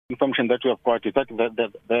Information that we have got is that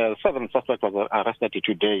the seventh suspect was arrested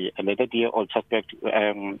today, and the 30-year-old suspect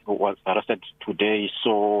was arrested today,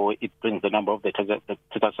 so it brings the number of the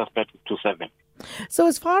total suspects to 7. So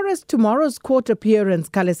as far as tomorrow's court appearance,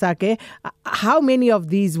 Kalesake, how many of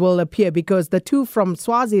these will appear? Because the 2 from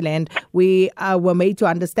Swaziland, we were made to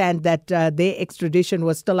understand that their extradition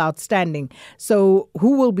was still outstanding. So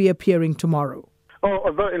who will be appearing tomorrow?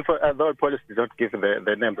 Although police did not give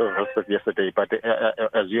the names of suspects yesterday, but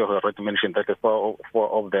as you have already mentioned, that four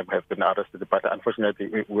of them have been arrested. But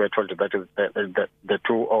unfortunately, we were told that the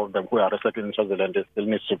 2 of them who are arrested in Swaziland still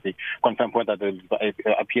needs to be confirmed whether they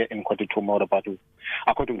will appear in court tomorrow. But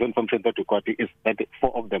according to the information that we got, is that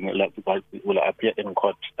 4 of them will appear in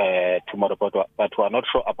court tomorrow. But we are not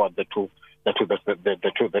sure about the two that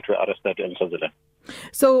were arrested in Swaziland.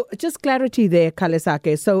 So just clarity there,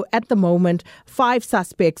 Kalesake. So at the moment, 5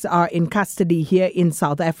 suspects are in custody here in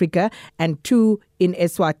South Africa and 2 in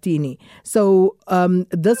Eswatini. So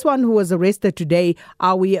this one who was arrested today,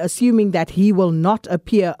 are we assuming that he will not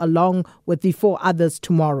appear along with the 4 others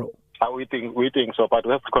tomorrow? We think so, but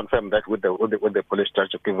we have to confirm that with the police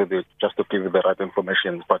judge to give you the right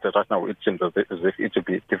information. But right now, it seems as if it will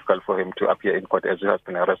be difficult for him to appear in court as he has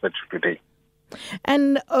been arrested today.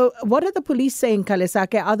 And what are the police saying,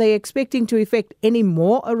 Kalesake? Are they expecting to effect any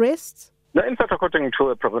more arrests? In fact, according to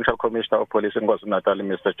a provincial commissioner of police in KwaZulu-Natal,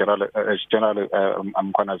 Mr. General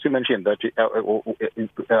Mkhwanazi, he mentioned that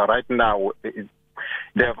right now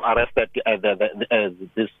they have arrested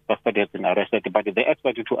this suspect has been arrested, but they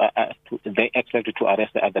expected to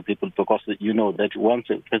arrest the other people because you know that once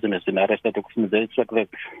a person has been arrested, they expect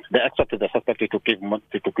the suspect to give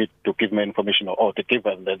more information or to give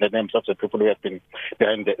the names of the people who have been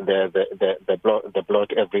behind the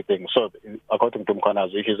blood, everything. So according to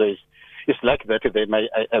Mkhwanazi, he says it's like that they may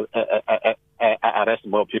arrest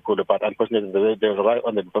more people, but unfortunately they rely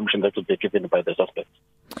on the information that will be given by the suspects.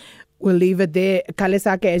 We'll leave it there,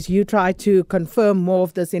 Kalesake, as you try to confirm more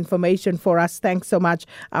of this information for us. Thanks so much.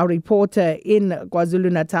 Our reporter in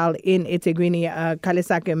KwaZulu-Natal in eThekwini,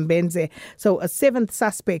 Kalesake Mbenze. So a 7th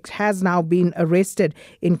suspect has now been arrested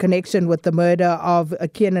in connection with the murder of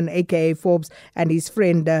Kiernan AKA Forbes and his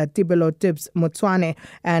friend Tebello Tibs Motsoane.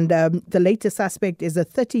 And the latest suspect is a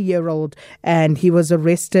 30-year-old, and he was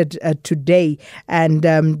arrested today. And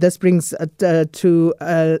this brings to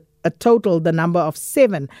a total, the number of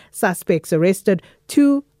 7 suspects arrested.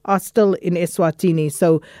 2 are still in Eswatini.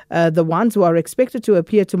 So the ones who are expected to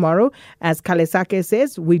appear tomorrow, as Kalesake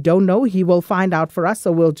says, we don't know. He will find out for us,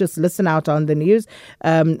 so we'll just listen out on the news.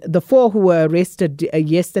 The 4 who were arrested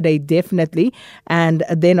yesterday, definitely. And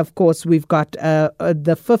then, of course, we've got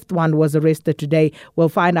the 5th one was arrested today. We'll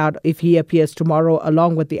find out if he appears tomorrow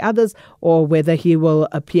along with the others or whether he will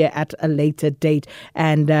appear at a later date.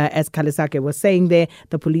 And as Kalesake was saying there,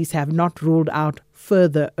 the police have not ruled out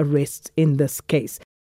further arrests in this case.